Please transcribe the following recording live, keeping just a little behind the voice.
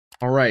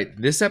Alright,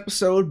 this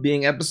episode,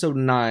 being episode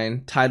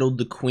 9, titled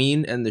The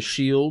Queen and the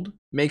Shield,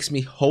 makes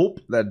me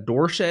hope that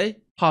Dornez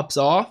pops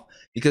off,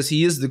 because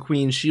he is the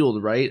Queen's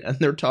shield, right? And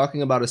they're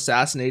talking about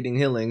assassinating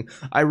Hiling.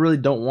 I really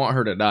don't want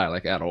her to die,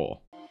 like, at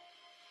all.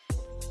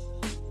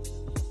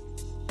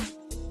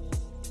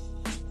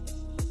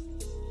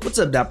 What's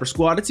up, Dapper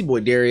Squad? It's your boy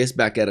Darius,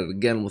 back at it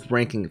again with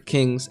Ranking of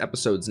Kings,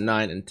 episodes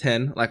 9 and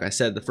 10. Like I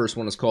said, the first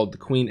one is called The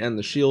Queen and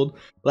the Shield.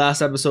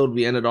 Last episode,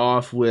 we ended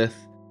off with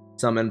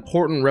some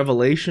important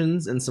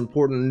revelations and some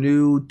important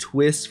new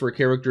twists for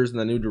characters and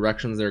the new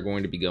directions they're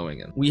going to be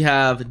going in. We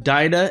have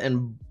Daida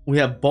and we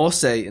have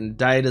Bosse in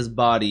Daida's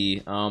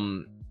body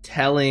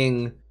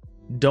telling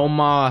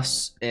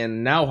Dornez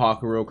and now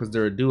Hakuro, because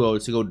they're a duo,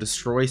 to go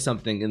destroy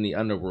something in the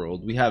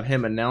underworld. We have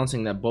him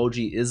announcing that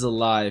Bojji is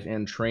alive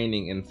and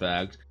training, in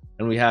fact,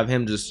 and we have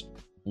him just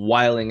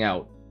wiling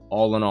out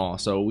all in all.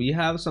 So we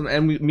have some,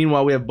 and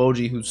meanwhile we have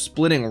Bojji who's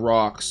splitting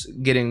rocks,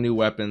 getting new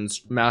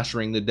weapons,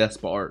 mastering the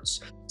Despa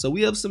arts. So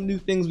we have some new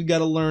things we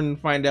gotta learn and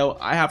find out.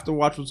 I have to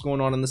watch what's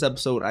going on in this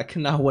episode. I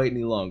cannot wait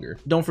any longer.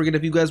 Don't forget,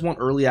 if you guys want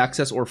early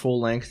access or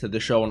full length to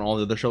this show and all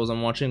the other shows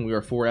I'm watching, we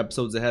are 4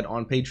 episodes ahead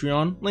on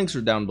Patreon. Links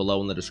are down below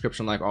in the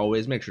description like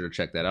always. Make sure to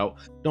check that out.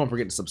 Don't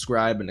forget to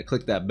subscribe and to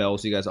click that bell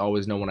so you guys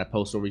always know when I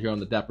post over here on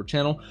the Dapper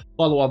channel.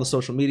 Follow all the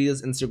social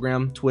medias,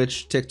 Instagram,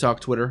 Twitch,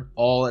 TikTok, Twitter,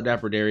 all at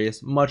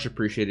DapperDarius. Much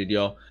appreciated,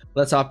 y'all.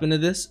 Let's hop into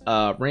this.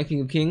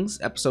 Ranking of Kings,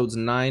 episodes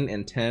 9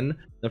 and 10.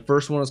 The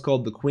first one is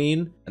called The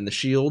Queen and the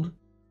Shield.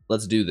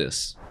 Let's do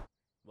this.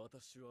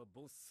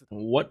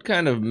 What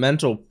kind of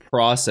mental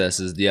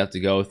processes do you have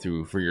to go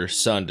through for your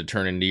son to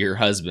turn into your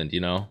husband,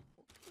 you know?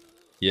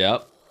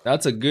 Yep,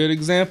 that's a good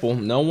example.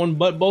 No one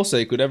but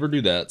Bosse could ever do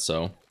that,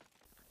 so.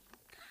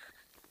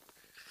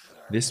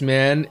 This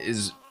man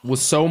is,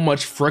 with so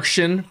much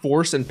friction,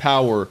 force, and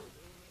power,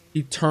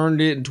 he turned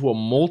it into a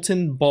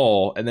molten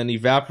ball and then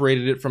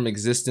evaporated it from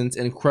existence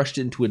and crushed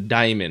it into a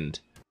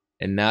diamond.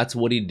 And that's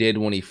what he did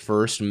when he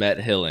first met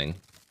Hiling.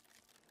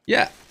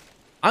 Yeah.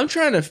 I'm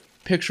trying to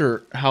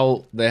picture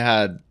how they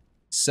had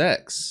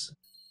sex.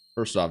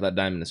 First off, that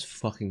diamond is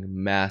fucking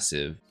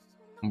massive.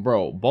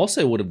 Bro, Bosse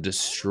would have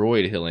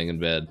destroyed Hiling in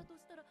bed.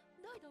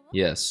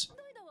 Yes.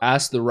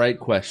 Ask the right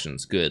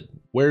questions. Good.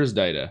 Where's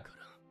Daida?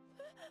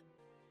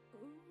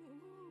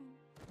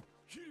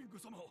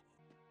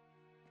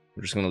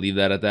 We're just gonna leave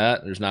that at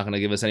that. There's not gonna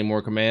give us any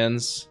more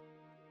commands.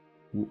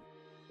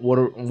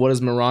 What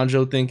is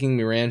Miranjo thinking?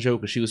 Miranjo,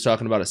 because she was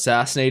talking about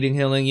assassinating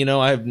Hiling. You know,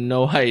 I have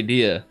no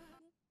idea.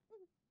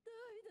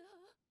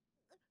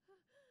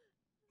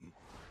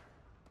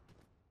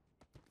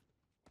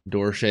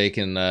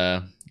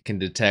 Dornez can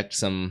detect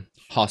some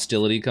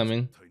hostility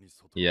coming.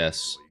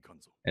 Yes.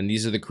 And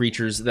these are the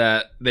creatures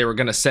that they were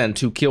gonna send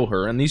to kill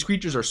her. And these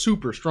creatures are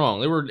super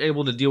strong. They were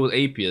able to deal with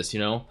Apius, you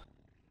know?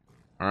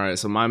 Alright,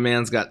 so my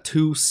man's got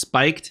 2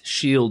 spiked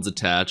shields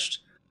attached.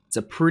 It's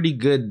a pretty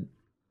good,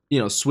 you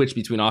know, switch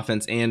between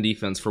offense and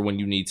defense for when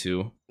you need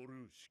to.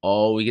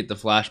 Oh, we get the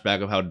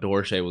flashback of how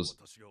Dornez was...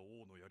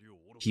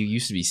 He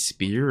used to be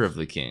Spear of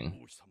the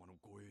King.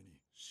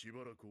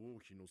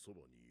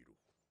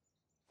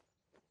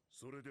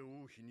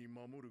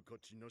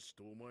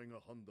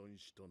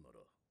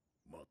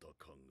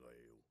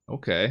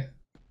 Okay.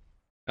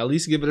 At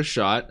least give it a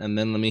shot, and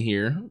then let me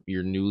hear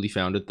your newly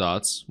founded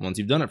thoughts once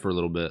you've done it for a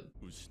little bit.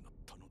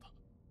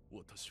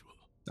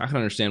 I can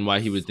understand why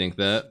he would think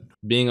that.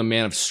 Being a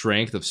man of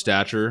strength, of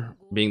stature,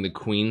 being the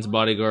Queen's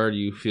bodyguard,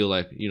 you feel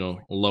like, you know,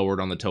 lowered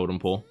on the totem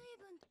pole.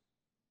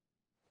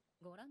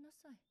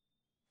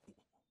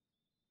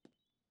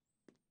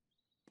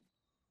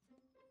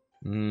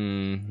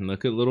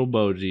 Look at little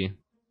Bojji.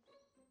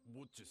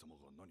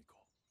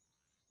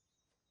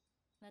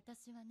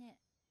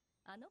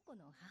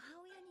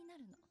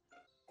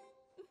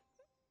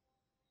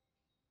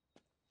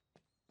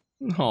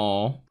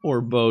 Aw,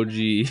 poor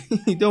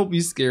Bojji. Don't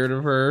be scared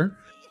of her.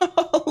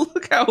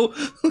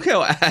 look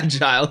how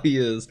agile he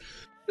is.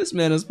 This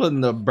man is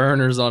putting the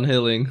burners on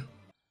Hiling.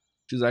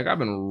 She's like, I've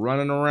been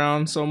running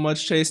around so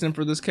much chasing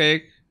for this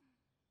cake.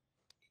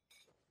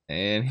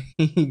 And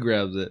he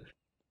grabs it.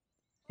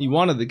 He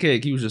wanted the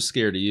cake, he was just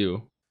scared of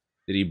you.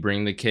 Did he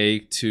bring the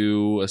cake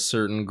to a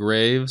certain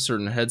grave,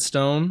 certain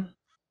headstone?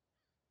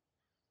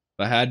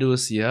 If I had to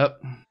assume, yep.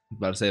 I was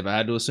about to say, if I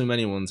had to assume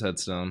anyone's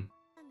headstone.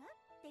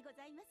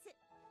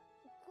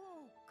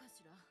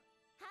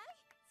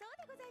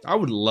 I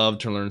would love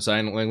to learn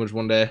sign language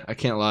one day. I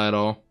can't lie at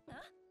all.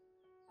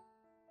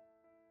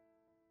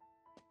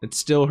 It's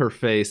still her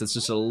face. It's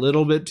just a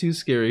little bit too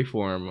scary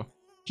for him.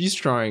 She's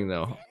trying,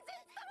 though.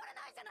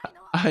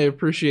 I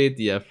appreciate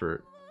the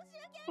effort.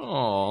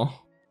 Aww.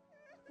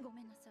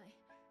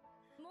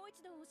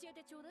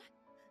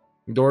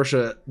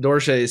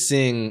 Dornez is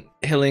seeing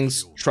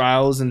Hiling's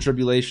trials and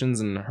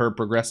tribulations and her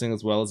progressing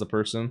as well as a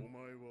person.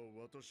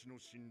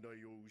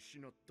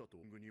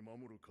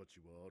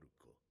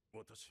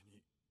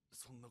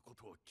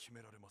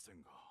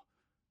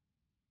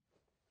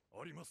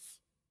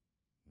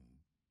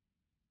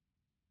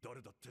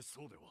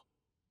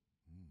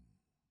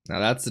 Now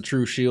that's the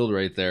true shield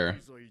right there.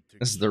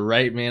 This is the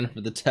right man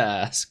for the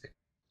task.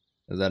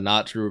 Is that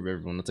not true of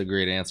everyone? That's a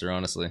great answer,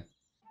 honestly.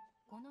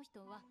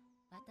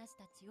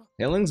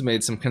 Hiling's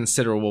made some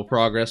considerable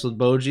progress with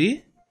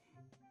Bojji.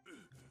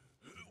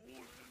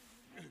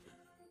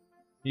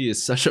 He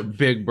is such a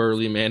big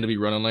burly man to be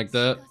running like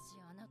that.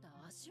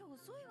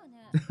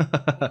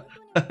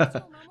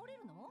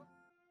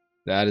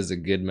 That is a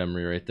good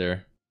memory right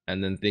there.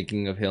 And then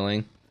thinking of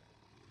Hiling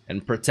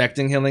and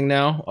protecting Hiling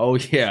now. Oh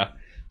yeah,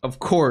 of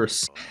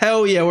course.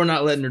 Hell yeah, we're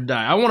not letting her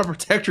die. I want to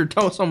protect her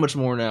so much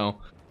more now.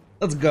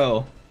 Let's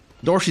go.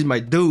 Dorsey's my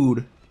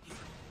dude.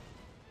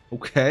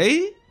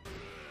 Okay.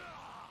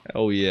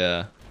 Oh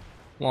yeah.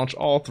 Launch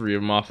all three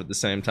of them off at the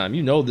same time.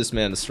 You know this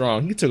man is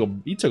strong. He took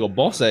a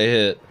Bosse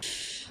hit.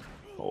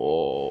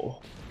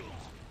 Oh.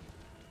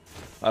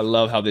 I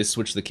love how they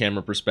switched the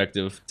camera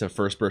perspective to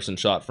first person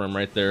shot for him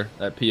right there.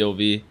 That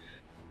POV.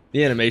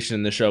 The animation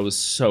in the show is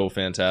so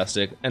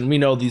fantastic. And we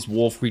know these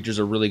wolf creatures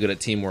are really good at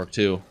teamwork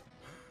too.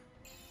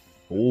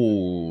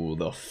 Ooh,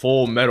 the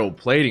full metal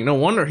plating. No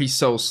wonder he's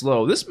so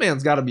slow. This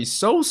man's gotta be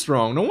so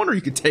strong. No wonder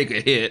he could take a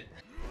hit.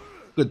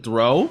 Good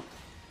throw.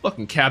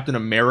 Fucking Captain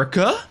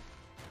America.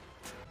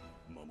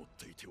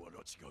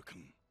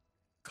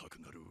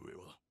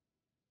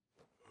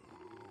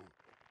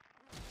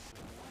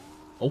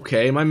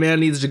 Okay, my man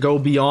needs to go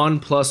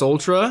beyond plus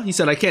ultra. He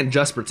said, I can't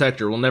just protect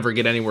her. We'll never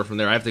get anywhere from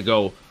there. I have to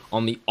go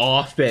on the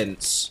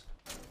offense.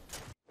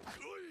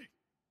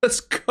 Let's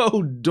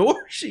go,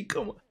 Dorsey.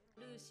 Come on.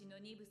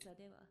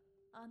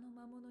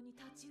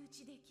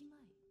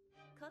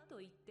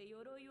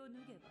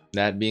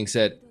 That being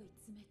said,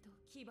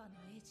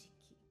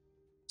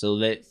 so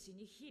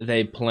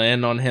they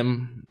plan on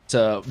him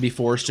to be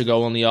forced to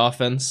go on the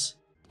offense.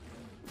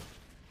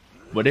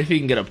 But if he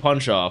can get a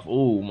punch off,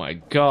 oh my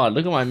god,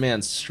 look at my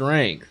man's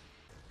strength.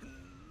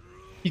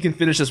 He can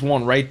finish this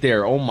one right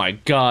there. Oh my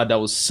god, that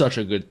was such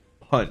a good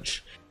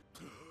punch.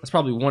 That's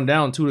probably 1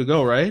 down, 2 to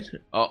go, right?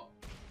 Oh.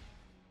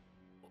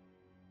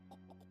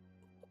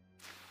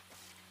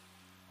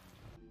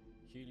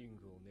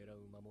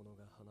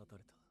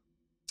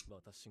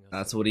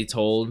 That's what he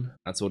told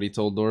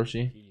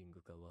Dorsey.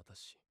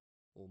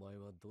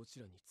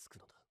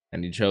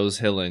 And he chose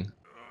Hiling.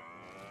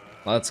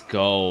 Let's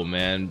go,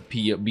 man.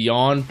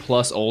 Beyond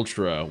plus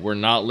ultra. We're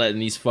not letting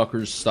these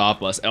fuckers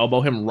stop us.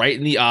 Elbow him right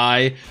in the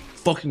eye.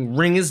 Fucking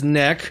wring his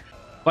neck.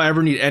 If I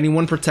ever need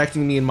anyone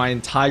protecting me in my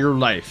entire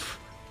life,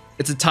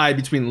 it's a tie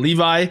between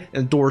Levi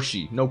and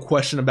Dorsey. No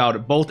question about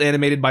it. Both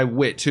animated by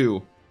Wit,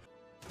 too.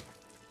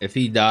 If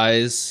he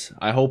dies,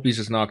 I hope he's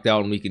just knocked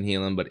out and we can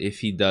heal him. But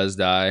if he does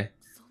die,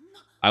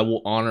 I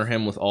will honor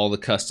him with all the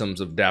customs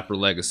of Dapper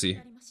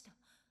Legacy.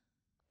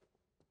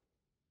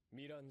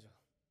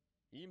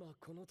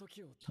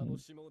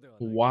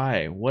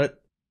 Why?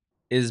 What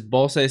is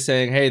Bosse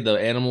saying? Hey, the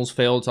animals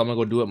failed, so I'm gonna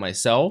go do it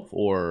myself?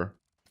 Or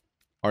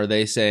are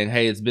they saying,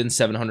 hey, it's been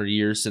 700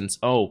 years since?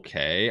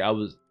 Okay,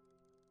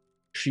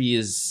 she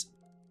is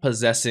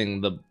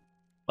possessing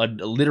a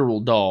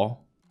literal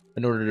doll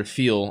in order to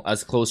feel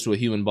as close to a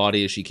human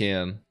body as she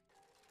can.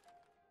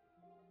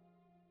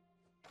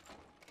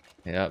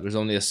 Yeah, there's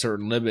only a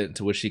certain limit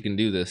to which she can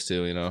do this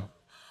to, you know.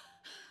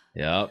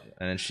 Yep,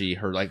 and then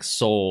her like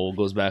soul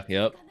goes back.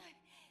 Yep.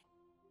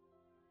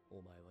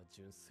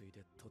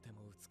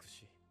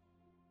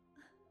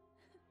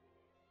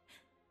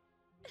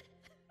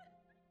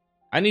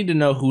 I need to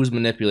know who's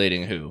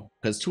manipulating who,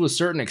 because to a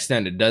certain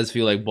extent, it does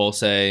feel like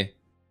Bosse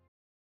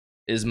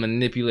is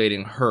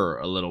manipulating her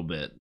a little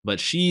bit,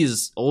 but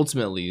she's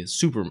ultimately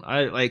super.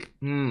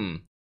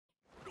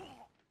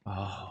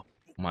 Oh,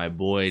 my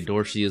boy,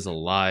 Dorsey is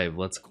alive.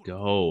 Let's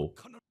go.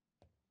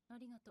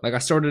 Like, I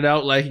started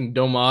out liking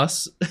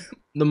Domas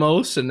the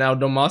most, and now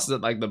Domas is at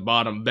like the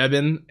bottom.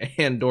 Bebin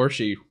and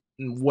Dorsey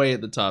way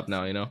at the top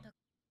now, you know?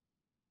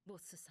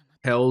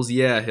 Hells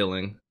yeah,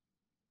 Hiling.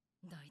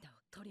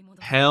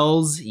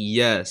 Hells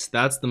yes.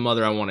 That's the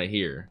mother I want to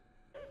hear.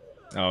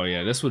 Oh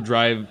yeah, this would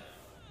drive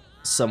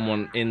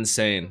someone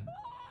insane.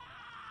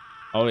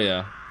 Oh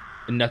yeah.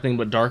 And nothing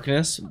but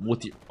darkness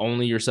with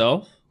only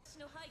yourself?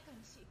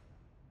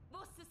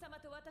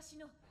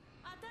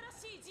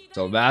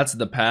 So that's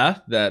the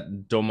path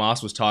that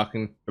Domas was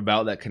talking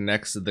about that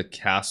connects the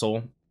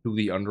castle to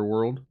the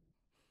underworld.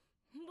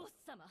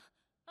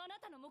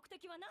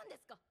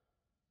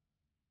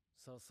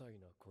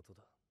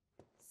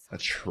 A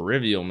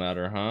trivial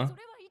matter, huh?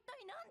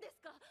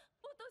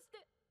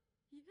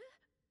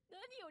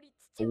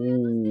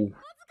 Ooh.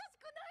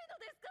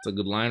 That's a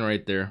good line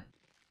right there.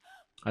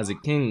 As a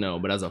king, no,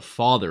 but as a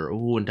father.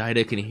 Ooh, and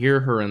Daida can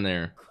hear her in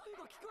there.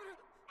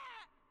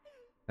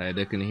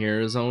 Daida can hear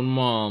his own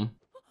mom.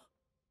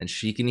 And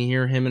she can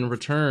hear him in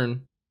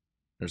return.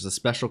 There's a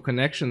special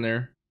connection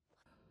there.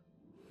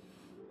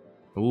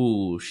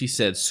 Ooh, she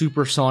said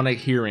supersonic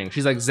hearing.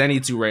 She's like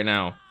Zenitsu right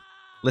now.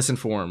 Listen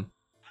for him.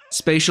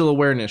 Spatial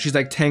awareness. She's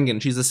like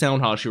Tengen. She's the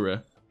sound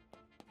Hashira.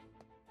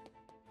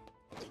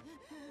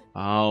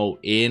 Oh,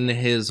 in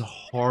his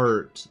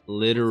heart.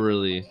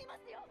 Literally.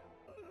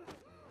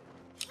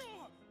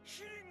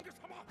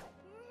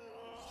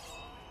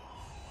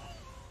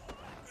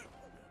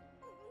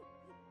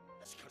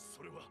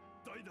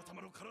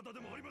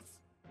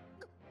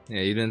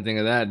 Yeah, you didn't think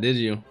of that, did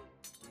you?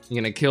 You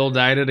gonna kill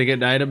Daida to get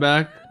Daida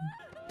back?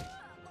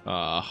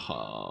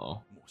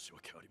 Oh.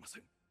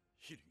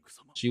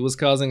 She was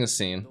causing a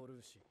scene.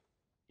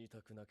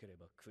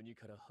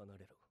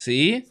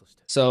 See?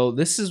 So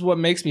this is what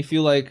makes me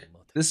feel like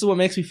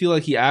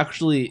he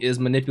actually is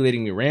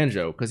manipulating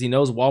Miranjo, because he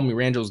knows while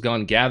Miranjo's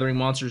gone gathering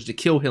monsters to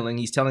kill Hiling,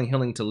 he's telling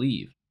Hiling to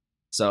leave.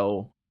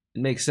 So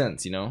it makes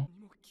sense, you know?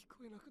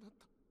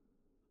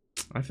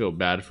 I feel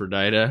bad for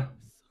Daida.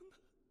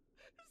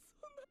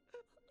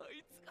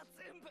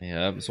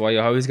 Yeah, that's why you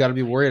always gotta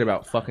be worried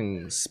about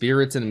fucking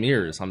spirits and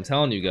mirrors. I'm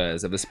telling you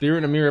guys, if a spirit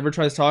in a mirror ever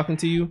tries talking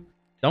to you,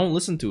 don't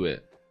listen to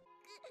it.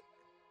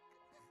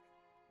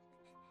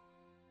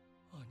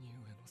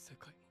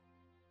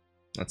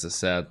 That's a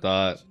sad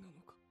thought.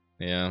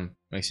 Yeah,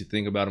 makes you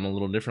think about him a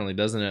little differently,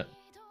 doesn't it?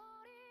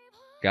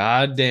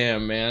 God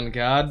damn, man.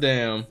 God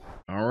damn.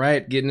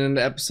 Alright, getting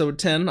into episode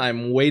 10.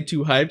 I'm way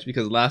too hyped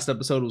because last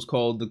episode was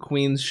called The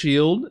Queen's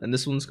Shield, and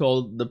this one's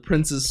called The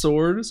Prince's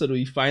Sword. So do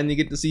we finally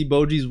get to see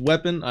Bojji's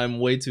weapon? I'm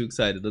way too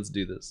excited. Let's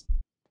do this.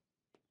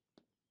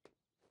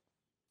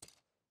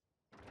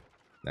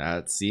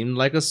 That seemed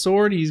like a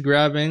sword he's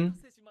grabbing.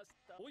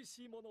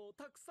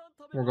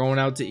 We're going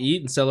out to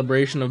eat in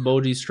celebration of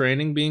Bojji's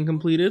training being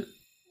completed.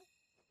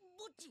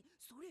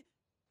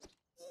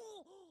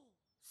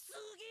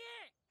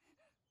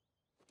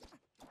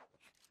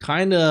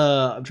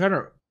 Kinda, I'm trying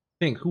to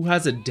think who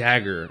has a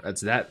dagger.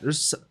 That's that.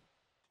 There's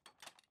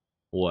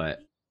what?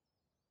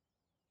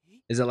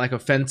 Is it like a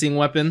fencing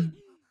weapon?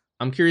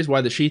 I'm curious why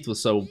the sheath was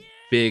so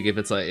big. If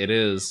it's like it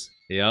is.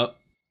 Yep.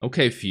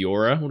 Okay,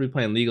 Fiora. What are we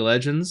playing? League of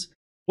Legends.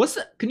 What's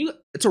that? Can you?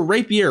 It's a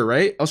rapier,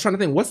 right? I was trying to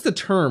think. What's the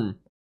term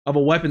of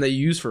a weapon that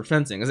you use for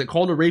fencing? Is it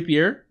called a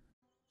rapier?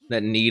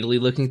 That needly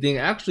looking thing.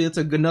 Actually, it's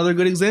another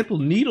good example.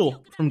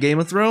 Needle from Game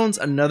of Thrones.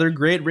 Another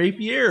great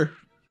rapier.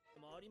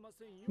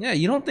 Yeah,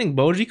 you don't think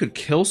Bojji could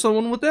kill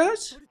someone with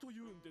that?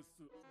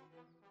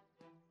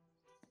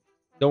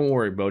 Don't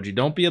worry, Bojji.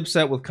 Don't be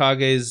upset with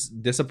Kage's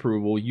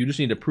disapproval. You just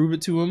need to prove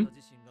it to him.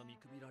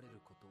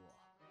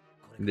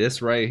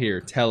 This right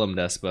here. Tell him,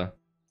 Despa.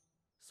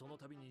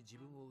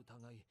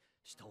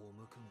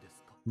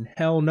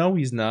 Hell no,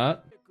 he's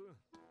not.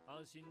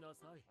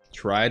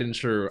 Tried and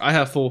sure. I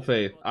have full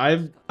faith.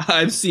 I've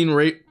seen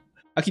rape.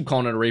 I keep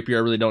calling it a rapier.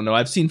 I really don't know.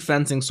 I've seen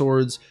fencing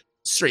swords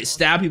straight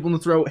stab people in the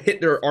throat,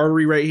 hit their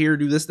artery right here,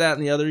 do this, that,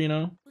 and the other, you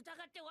know?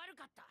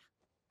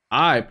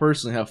 I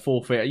personally have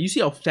full faith. You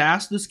see how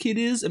fast this kid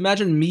is?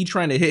 Imagine me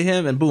trying to hit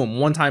him and boom,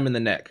 one time in the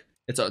neck.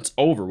 It's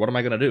over. What am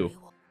I gonna do?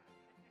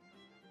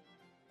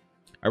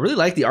 I really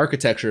like the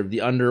architecture of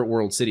the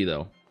underworld city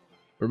though.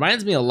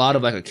 Reminds me a lot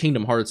of like a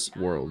Kingdom Hearts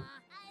world.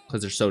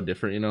 Because they're so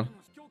different, you know?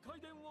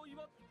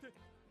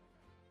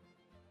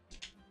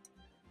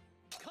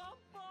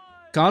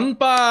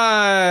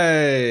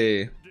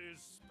 Kanpai!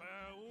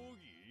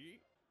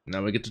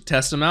 Now we get to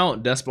test him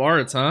out.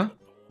 DapperDarius, huh?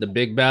 The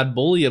big bad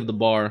bully of the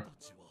bar.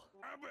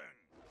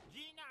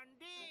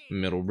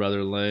 Middle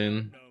brother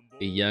Lane.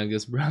 The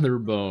youngest brother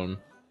Bone.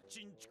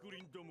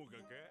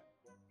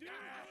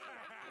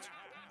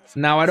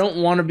 Now I don't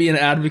want to be an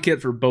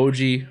advocate for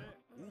Bojji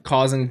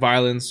causing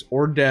violence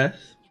or death.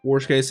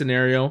 Worst case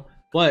scenario.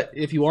 But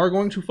if you are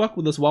going to fuck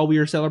with us while we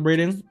are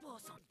celebrating,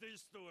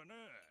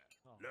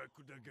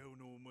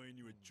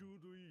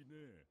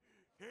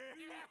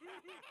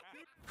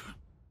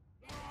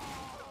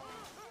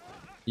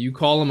 you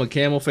call him a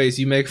camel face,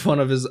 you make fun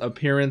of his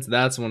appearance,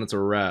 that's when it's a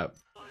wrap.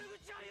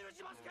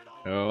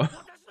 Oh,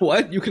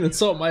 what? You can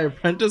insult my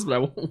apprentice, but I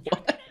won't.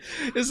 What?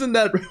 Isn't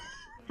that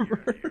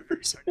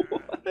reverse?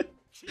 What?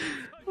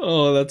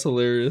 Oh, that's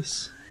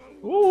hilarious.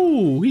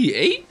 Ooh, he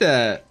ate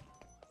that.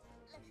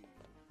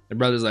 The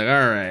brother's like,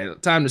 all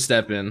right, time to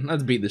step in.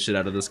 Let's beat the shit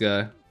out of this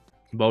guy.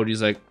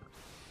 Bojji's like,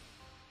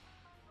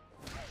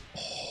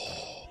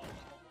 oh.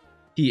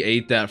 He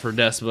ate that for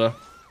Despa.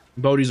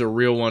 Bojji's a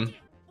real one.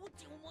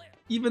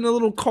 Even the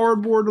little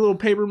cardboard, little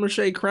paper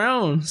mache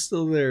crown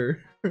still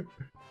there.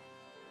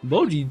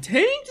 Bojji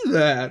tanked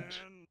that.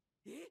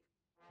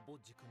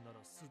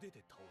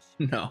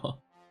 No,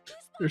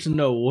 there's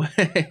no way.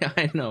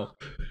 I know.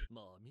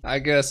 I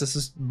guess this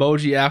is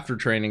Bojji after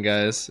training,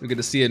 guys. We get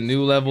to see a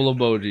new level of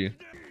Bojji.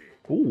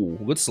 Ooh,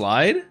 good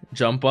slide,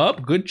 jump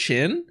up, good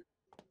chin.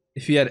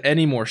 If he had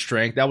any more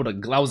strength, that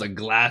was a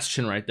glass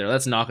chin right there.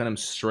 That's knocking him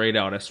straight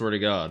out. I swear to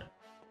God.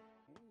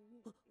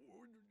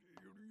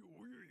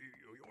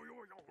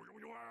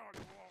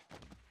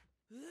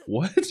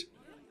 What?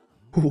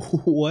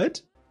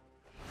 What?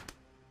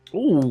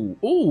 Ooh,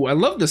 ooh, I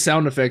love the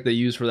sound effect they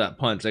use for that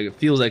punch. Like, it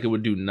feels like it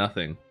would do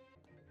nothing.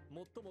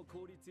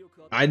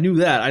 I knew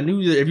that. I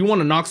knew that if you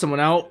want to knock someone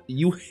out,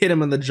 you hit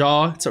him in the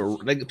jaw. It's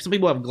like some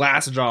people have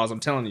glass jaws, I'm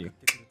telling you.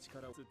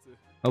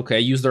 Okay,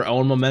 use their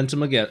own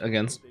momentum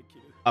against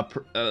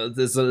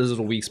this is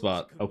a weak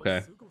spot.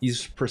 Okay.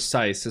 He's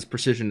precise. His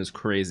precision is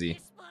crazy.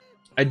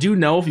 I do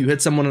know if you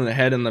hit someone in the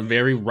head in the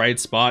very right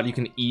spot, you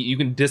can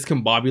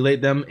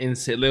discombobulate them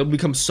instantly. They'll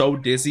become so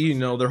dizzy, you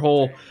know, their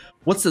whole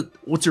what's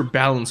your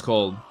balance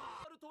called?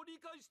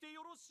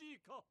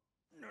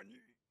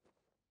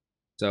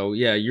 So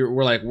yeah,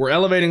 we're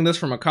elevating this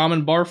from a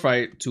common bar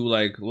fight to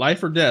like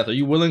life or death. Are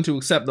you willing to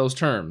accept those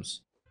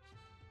terms?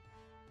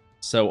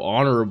 So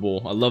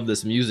honorable. I love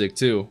this music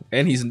too,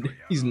 and he's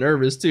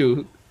nervous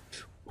too.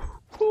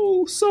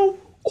 Oh, so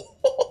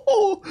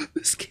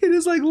this kid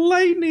is like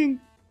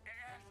lightning.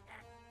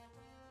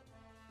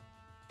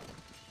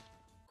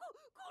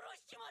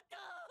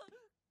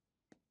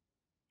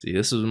 See,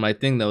 this is my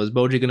thing though. Is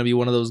Bojji gonna be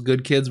one of those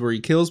good kids where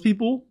he kills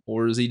people,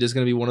 or is he just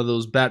gonna be one of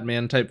those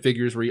Batman type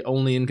figures where he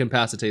only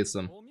incapacitates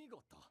them?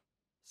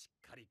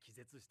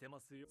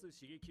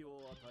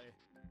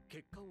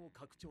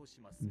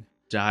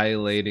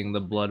 Dilating the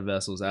blood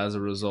vessels as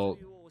a result.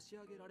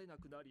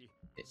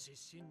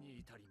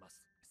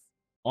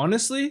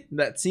 Honestly,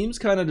 that seems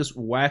kind of just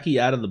wacky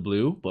out of the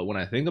blue, but when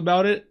I think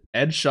about it,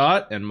 Ed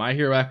Shot and My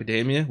Hero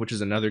Academia, which is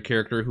another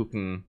character who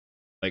can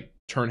like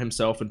turn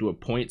himself into a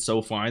point so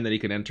fine that he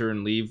can enter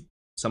and leave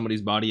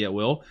somebody's body at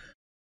will.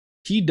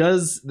 He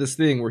does this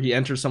thing where he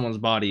enters someone's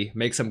body,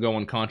 makes them go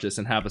unconscious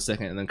in half a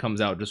second, and then comes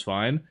out just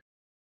fine.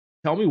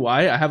 Tell me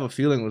why. I have a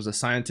feeling there's some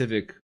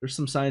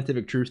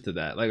scientific truth to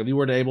that. Like if you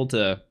were to able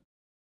to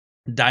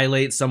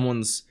dilate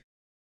someone's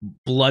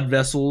blood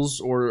vessels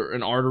or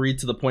an artery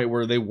to the point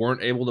where they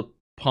weren't able to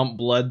pump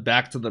blood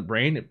back to the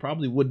brain, it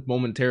probably would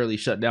momentarily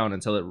shut down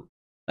until it.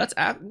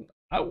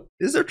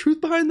 Is there truth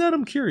behind that?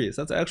 I'm curious.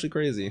 That's actually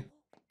crazy.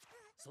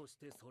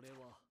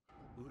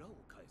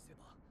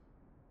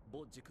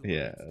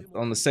 Yeah,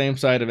 on the same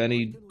side of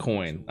any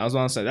coin. I was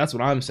gonna say, that's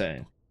what I'm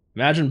saying.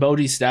 Imagine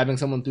Bojji stabbing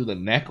someone through the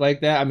neck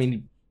like that. I mean,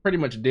 he pretty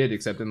much did,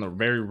 except in the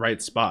very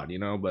right spot, you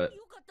know, but...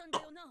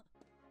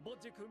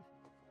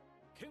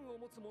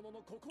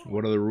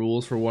 What are the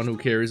rules for one who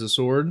carries a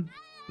sword?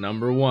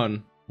 Number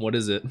 1. What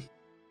is it?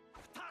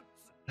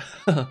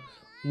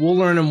 We'll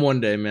learn them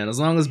one day, man. As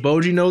long as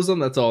Bojji knows them,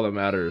 that's all that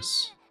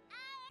matters.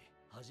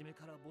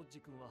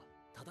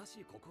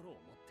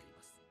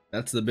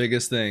 That's the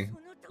biggest thing.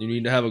 You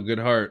need to have a good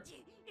heart.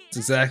 It's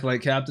exactly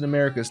like Captain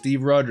America,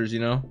 Steve Rogers, you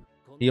know?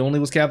 He only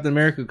was Captain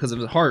America because of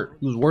his heart.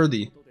 He was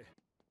worthy.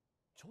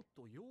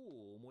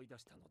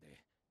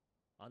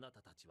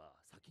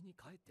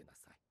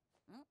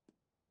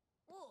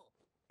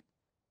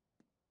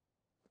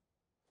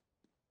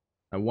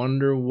 I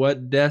wonder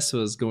what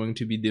Despa is going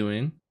to be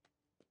doing.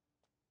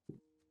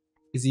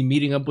 Is he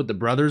meeting up with the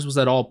brothers? Was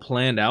that all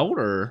planned out,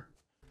 or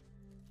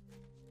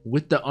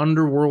with the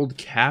underworld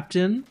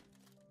captain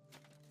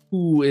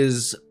who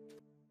is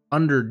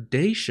under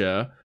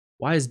Daisha?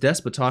 Why is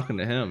Despa talking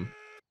to him?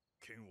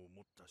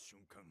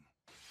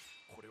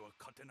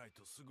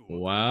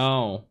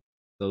 Wow.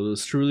 So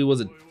this truly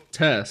was a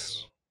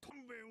test.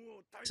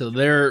 So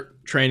they're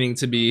training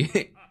to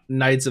be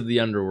knights of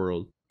the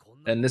underworld.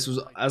 And this was,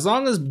 as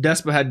long as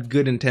Despa had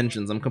good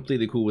intentions, I'm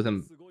completely cool with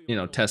him, you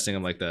know, testing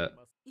him like that.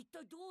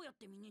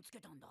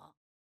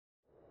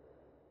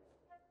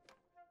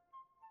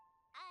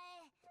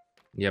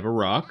 You have a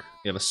rock.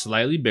 You have a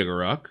slightly bigger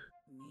rock.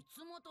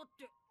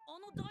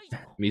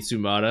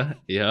 Mitsumata.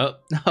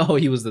 Yep. Oh,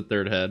 he was the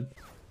third head.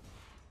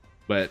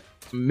 But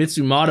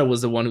Mitsumata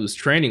was the one who was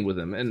training with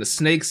him. And the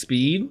snake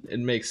speed, it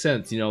makes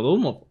sense. You know, those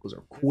motherfuckers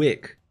are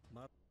quick.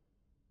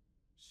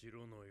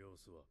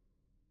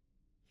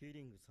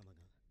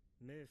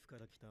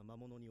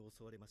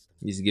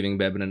 He's giving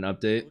Bebin an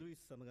update.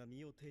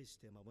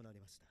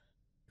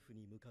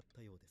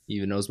 He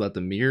even knows about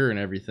the mirror and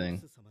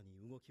everything.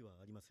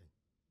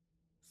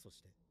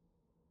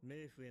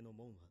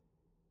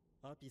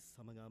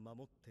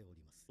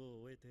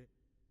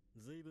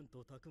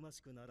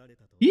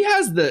 He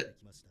has the...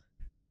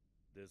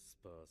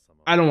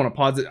 I don't want to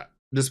pause it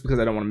just because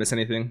I don't want to miss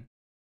anything.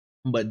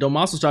 But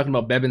Domas was talking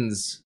about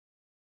Bebin's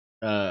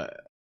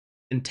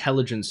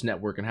intelligence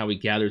network and how he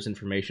gathers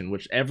information,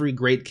 which every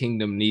great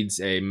kingdom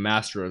needs a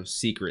master of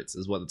secrets,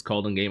 is what it's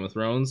called in Game of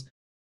Thrones.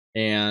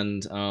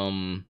 And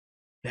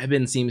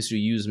Bebin seems to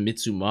use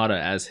Mitsumata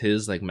as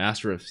his like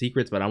master of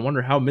secrets, but I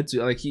wonder how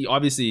he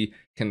obviously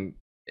can,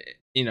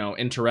 you know,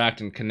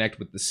 interact and connect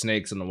with the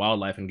snakes and the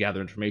wildlife and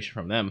gather information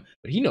from them,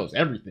 but he knows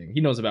everything.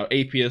 He knows about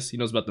Apius, he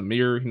knows about the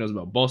mirror, he knows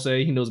about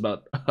Bosse, he knows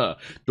about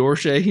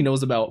Dorche, he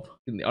knows about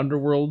in the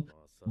underworld,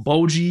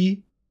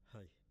 Bojji.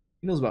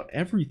 He knows about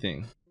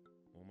everything.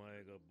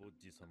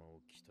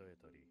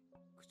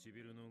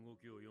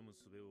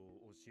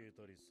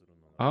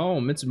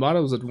 Oh,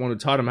 Mitsumata was the one who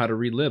taught him how to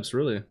read lips,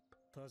 really.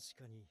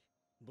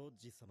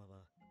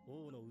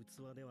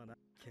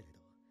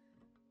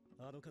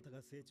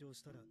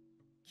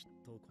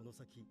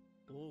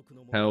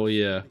 Hell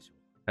yeah.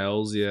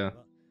 Hells yeah.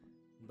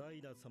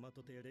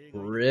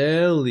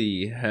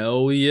 Really?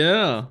 Hell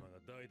yeah.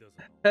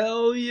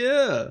 Hell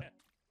yeah.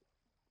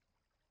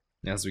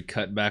 As we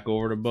cut back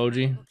over to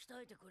Bojji.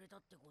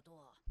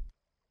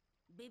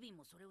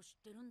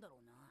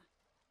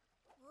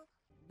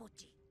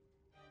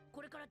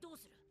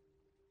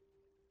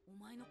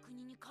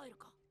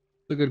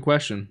 It's a good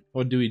question.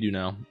 What do we do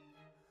now?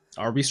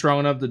 Are we strong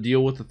enough to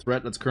deal with the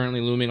threat that's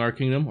currently looming our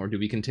kingdom, or do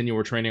we continue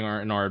our training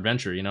in our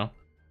adventure, you know?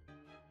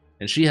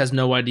 And she has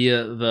no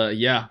idea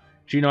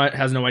She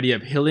has no idea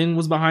if Hiling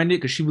was behind it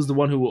because she was the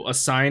one who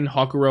assigned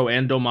Hakuro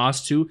and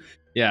Domas to.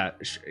 Yeah,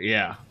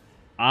 yeah.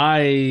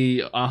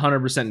 I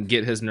 100%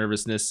 get his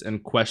nervousness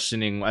and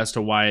questioning as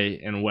to why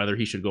and whether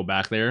he should go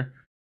back there.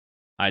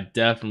 I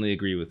definitely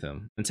agree with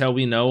him. Until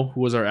we know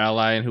who is our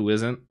ally and who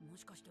isn't,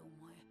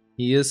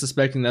 he is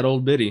suspecting that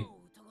old biddy.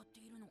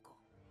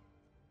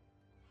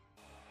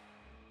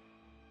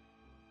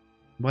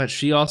 But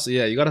she also,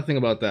 yeah, you gotta think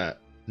about that.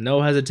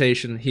 No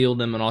hesitation,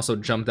 healed him, and also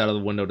jumped out of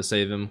the window to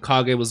save him.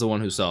 Kage was the one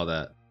who saw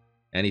that.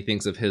 And he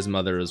thinks of his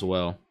mother as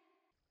well.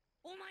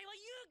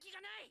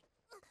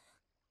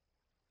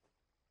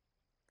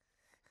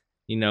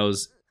 He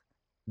knows.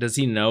 Does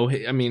he know?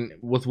 I mean,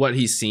 with what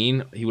he's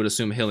seen, he would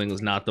assume Hiling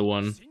was not the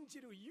one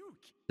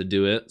to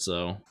do it.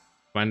 So,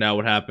 find out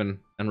what happened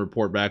and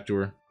report back to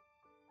her.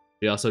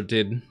 She also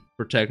did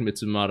protect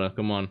Mitsumata.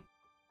 Come on.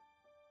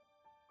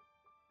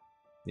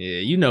 Yeah,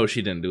 you know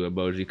she didn't do it,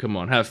 Bojji. Come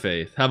on, have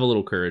faith. Have a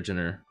little courage in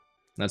her.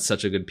 That's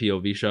such a good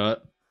POV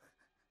shot.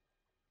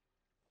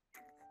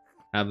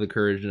 Have the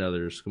courage in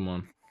others. Come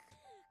on.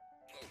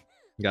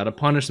 Gotta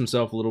punish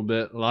himself a little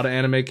bit. A lot of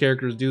anime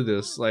characters do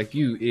this. Like,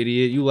 you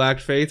idiot. You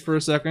lacked faith for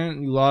a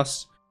second. You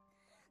lost.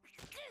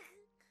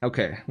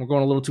 Okay, we're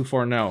going a little too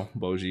far now,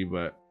 Bojji,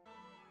 but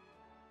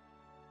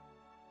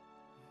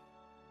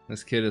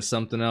this kid is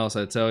something else,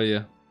 I tell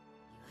you.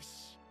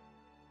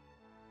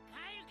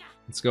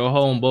 Let's go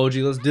home,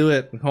 Bojji. Let's do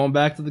it. We're going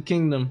back to the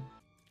kingdom.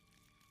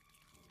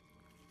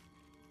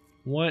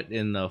 What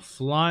in the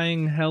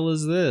flying hell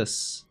is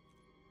this?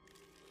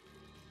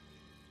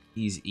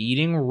 He's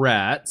eating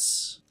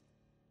rats.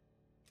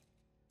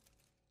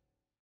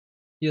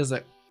 He has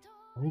like...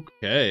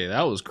 Okay,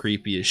 that was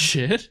creepy as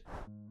shit.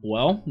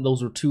 Well,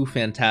 those were two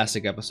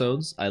fantastic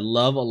episodes. I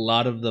love a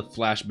lot of the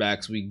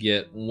flashbacks we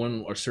get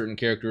when a certain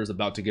character is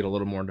about to get a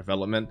little more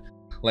development.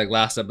 Like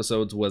last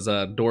episode's was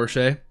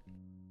Dorche.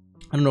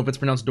 I don't know if it's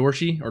pronounced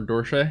Dorshi or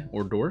Dorche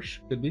or Dorsh,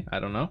 could be, I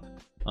don't know.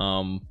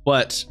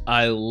 But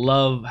I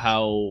love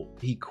how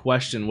he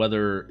questioned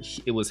whether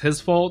it was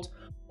his fault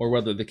or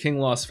whether the king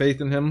lost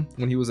faith in him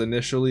when he was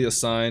initially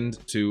assigned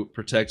to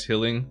protect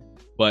Hiling.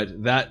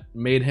 But that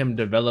made him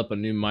develop a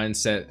new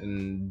mindset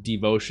and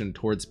devotion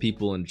towards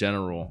people in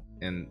general,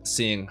 and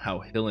seeing how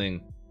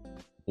Hiling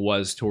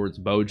was towards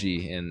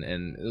Bojji,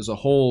 and there's a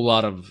whole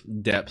lot of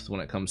depth when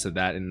it comes to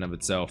that in and of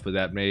itself. But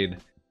that made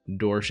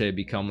Dorche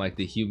become like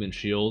the human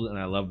shield, and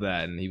I love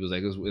that. And he was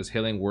like, is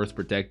Hiling worth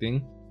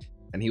protecting?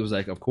 And he was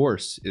like, of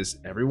course. Is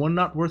everyone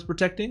not worth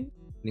protecting?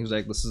 And he was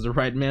like, this is the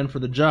right man for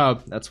the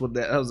job. That's what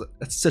that was.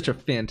 That's such a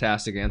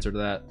fantastic answer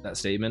to that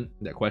statement,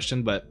 that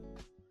question. But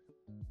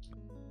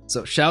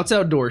so shouts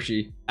out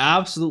Dorshi,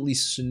 absolutely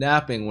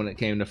snapping when it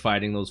came to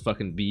fighting those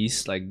fucking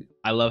beasts. Like,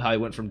 I love how he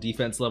went from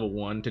defense level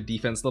 1 to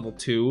defense level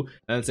 2,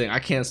 and then saying, I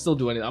can't still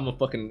do anything. I'm gonna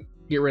fucking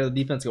get rid of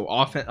the defense, go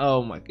offense.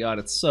 Oh my god,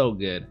 it's so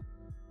good.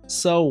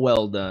 So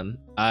well done.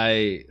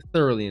 I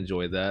thoroughly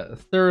enjoyed that.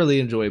 Thoroughly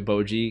enjoy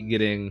Bojji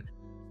getting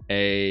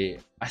a...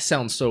 I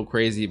sound so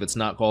crazy if it's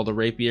not called a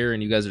rapier,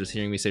 and you guys are just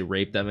hearing me say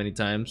rape that many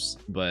times,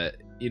 but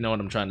you know what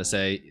I'm trying to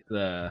say.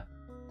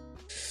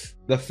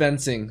 The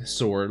fencing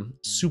sword,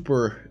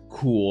 super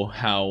cool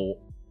how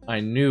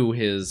I knew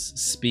his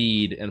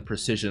speed and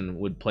precision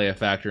would play a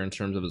factor in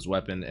terms of his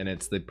weapon, and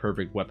it's the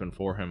perfect weapon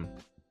for him.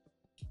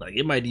 Like,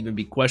 it might even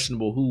be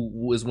questionable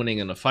who is winning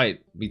in a fight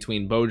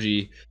between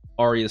Bojji,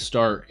 Arya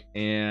Stark,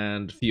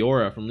 and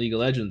Fiora from League of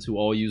Legends, who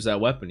all use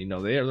that weapon. You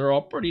know, they're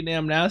all pretty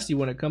damn nasty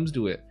when it comes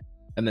to it.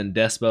 And then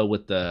Despa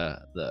with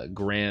the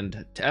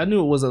grand... I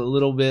knew it was a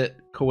little bit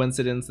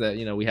coincidence that,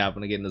 you know, we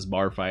happened to get in this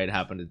bar fight,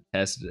 happened to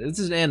test... This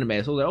is an anime, so I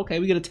was like, okay,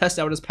 we get to test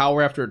out his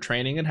power after a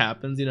training. It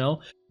happens, you know?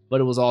 But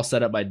it was all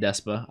set up by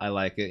Despa. I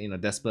like it. You know,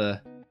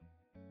 Despa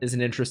is an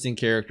interesting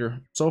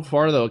character. So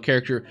far, though,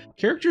 characters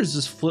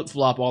just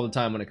flip-flop all the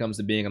time when it comes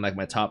to being in, like,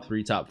 my top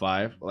 3, top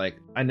 5. Like,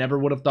 I never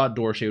would have thought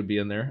Dorche would be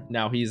in there.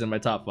 Now he's in my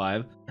top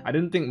 5. I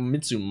didn't think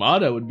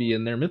Mitsumata would be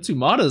in there.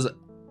 Mitsumata's...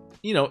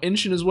 you know,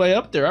 inching his way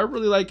up there. I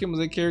really like him as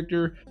a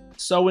character.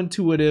 So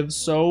intuitive,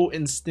 so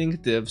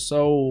instinctive,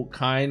 so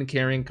kind,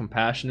 caring,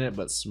 compassionate,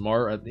 but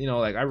smart. You know,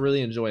 like, I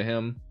really enjoy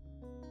him.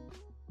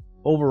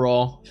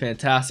 Overall,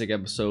 fantastic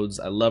episodes.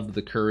 I loved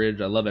the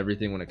courage. I love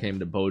everything when it came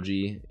to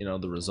Bojji. You know,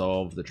 the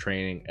resolve, the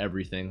training,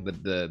 everything.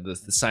 The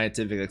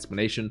scientific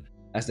explanation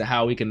as to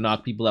how he can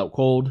knock people out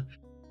cold.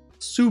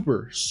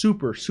 Super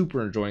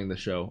enjoying the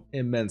show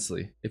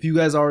immensely. If you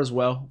guys are as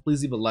well,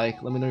 please leave a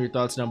like. Let me know your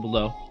thoughts down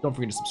below. Don't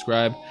forget to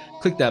subscribe.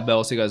 Click that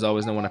bell so you guys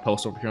always know when I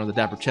post over here on the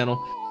Dapper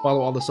channel. Follow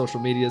all the social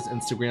medias,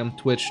 Instagram,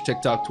 Twitch,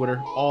 TikTok, Twitter,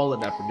 all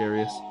at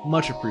DapperDarius.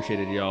 Much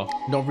appreciated, y'all.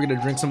 Don't forget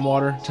to drink some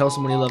water. Tell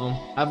someone you love them.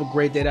 Have a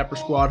great day, Dapper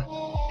Squad.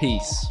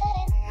 Peace.